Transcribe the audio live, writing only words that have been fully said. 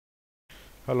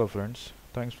Hello friends,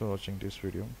 thanks for watching this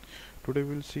video. Today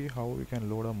we'll see how we can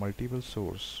load a multiple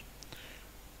source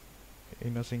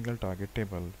in a single target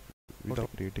table without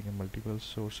creating a multiple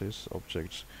sources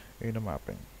objects in a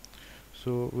mapping.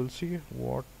 So we'll see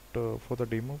what for the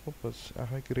demo purpose I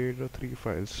have created three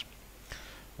files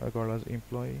called as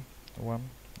employee 1,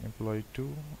 employee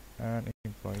 2 and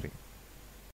employee 3.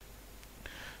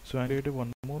 So I created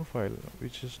one more file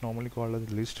which is normally called as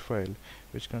list file,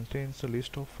 which contains a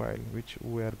list of file which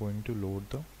we are going to load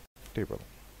the table.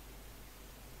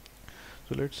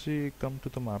 So let's see, come to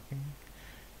the mapping.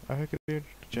 I have created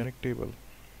generic table,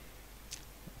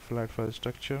 flat file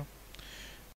structure.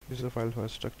 This is a file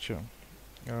structure.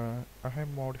 I have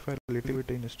modified a little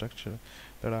bit in the structure,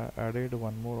 that I added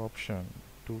one more option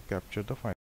to capture the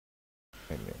file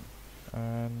name.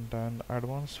 And then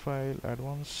advanced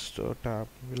tab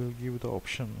will give the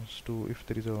options to if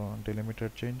there is a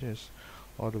delimited changes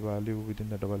or the value within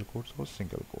the double quotes or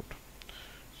single quote,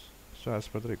 so as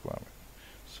per the requirement.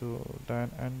 So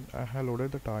then, and I have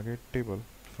loaded the target table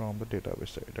from the database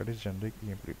side, that is generic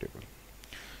employee table.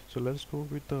 So let's go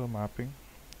with the mapping.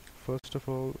 First of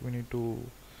all, we need to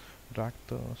drag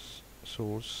the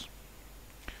source.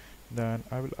 Then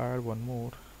I will add one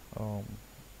more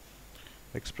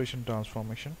expression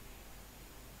transformation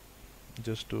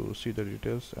just to see the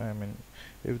details. I mean,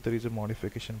 if there is a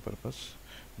modification purpose,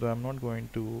 though I'm not going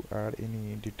to add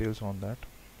any details on that.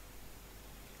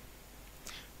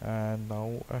 And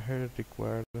now I had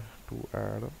required to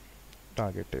add a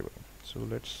target table, so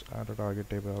let's add a target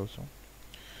table also.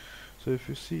 So if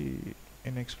you see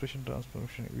in expression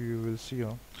transformation, you will see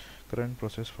a current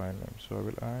process file name. So I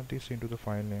will add this into the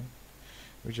file name,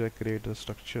 which I create a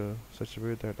structure such a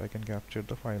way that I can capture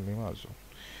the file name also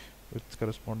with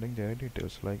corresponding their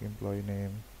details like employee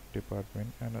name,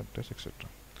 department and address, etc.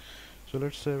 So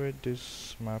let's save it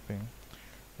this mapping,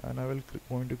 and I will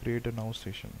going to create a now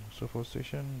session. So for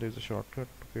session, there is a shortcut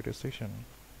to create a session.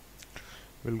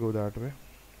 We'll go that way.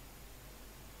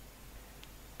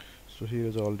 So here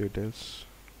is all details.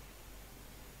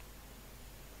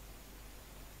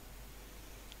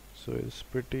 So it's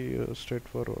pretty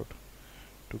straightforward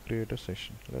to create a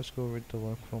session. Let's go with the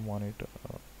workflow monitor,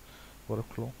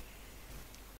 workflow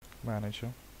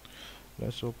manager.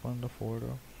 Let's open the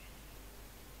folder.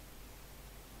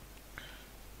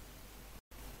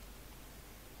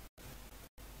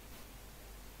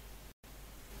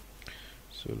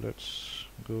 So let's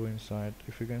go inside.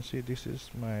 If you can see, this is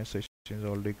my session is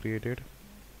already created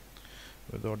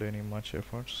without any much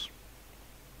efforts.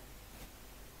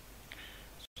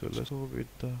 So let's go with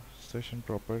the session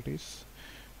properties.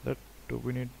 That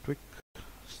we need tweak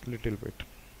little bit.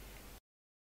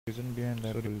 Reason behind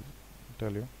that I will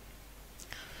tell you.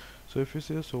 So if you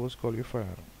see a source qualifier,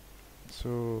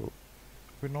 so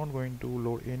we're not going to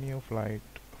load any of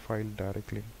file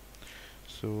directly.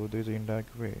 So there is an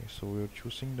indirect way. So we are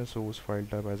choosing the source file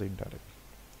type as indirect.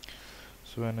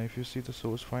 So and if you see the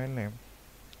source file name,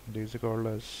 this is called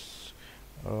as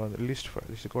list file.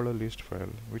 This is called a list file,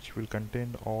 which will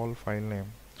contain all file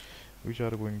name which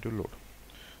are going to load.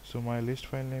 So my list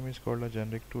file name is called a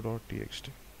generic2.txt,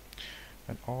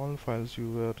 and all files you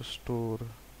will store,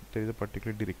 there is a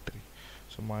particular directory.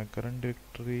 So my current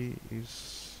directory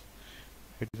is,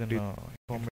 it is an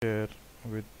Informatica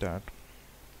with that,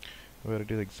 where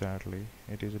it is exactly,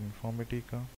 it is in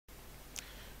Informatica,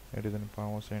 it is in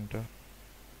Power Center,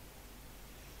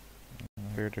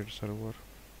 created server,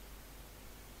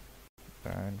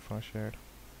 and for shared,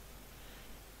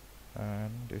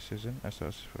 and this is in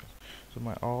SRC file. So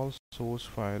my all source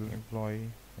file, employee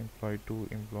 2,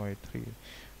 employee 3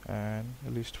 and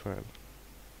list file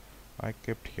I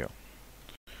kept here.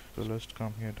 So let's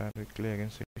come here directly again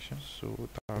session. So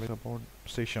that is about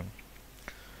session.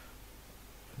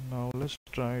 Now let's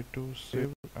try to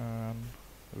save and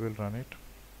we'll run it.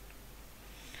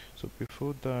 So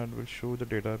before that, we'll show the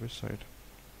database side.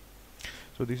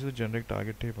 So this is a generic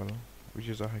target table which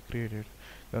is I have created.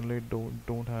 Currently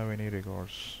don't have any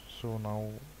records. So now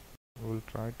we'll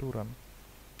try to run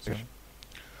session.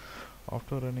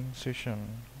 After running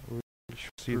session, we will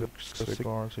see the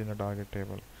records in the target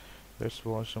table. Let's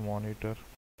watch the monitor.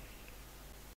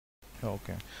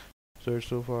 Okay, so it's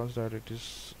so fast that it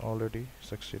is already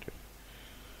succeeded.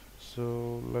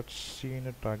 So let's see in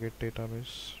the target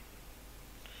database.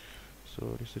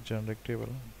 So it is a generic table.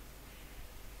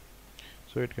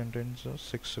 So it contains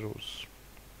 6 rows.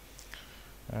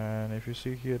 And if you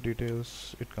see here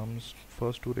details, it comes,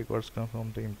 first 2 records come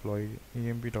from the employee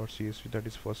emb.csv, that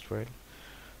is first file.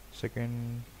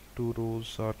 Second 2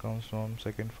 rows are comes from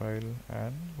second file,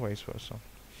 and vice versa.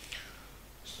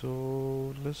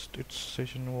 So it's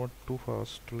session not too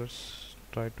fast. Let's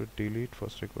try to delete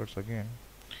first records again,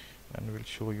 and we'll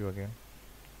show you again.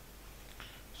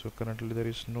 So currently there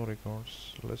is no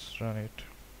records. Let's run it.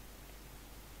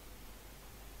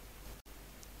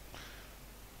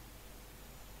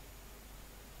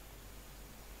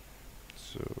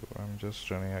 So I'm just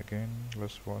running again.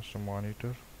 Let's watch the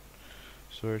monitor.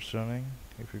 So it's running,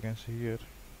 if you can see here,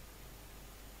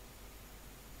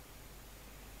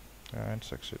 and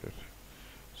succeeded.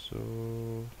 So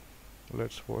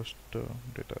let's watch the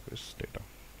database data.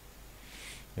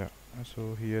 Yeah,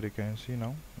 so here you can see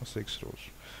now 6 rows.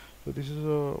 So this is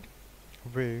a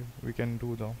way we can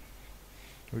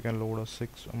load a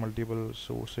 6 multiple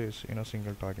sources in a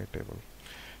single target table.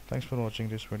 Thanks for watching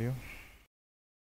this video.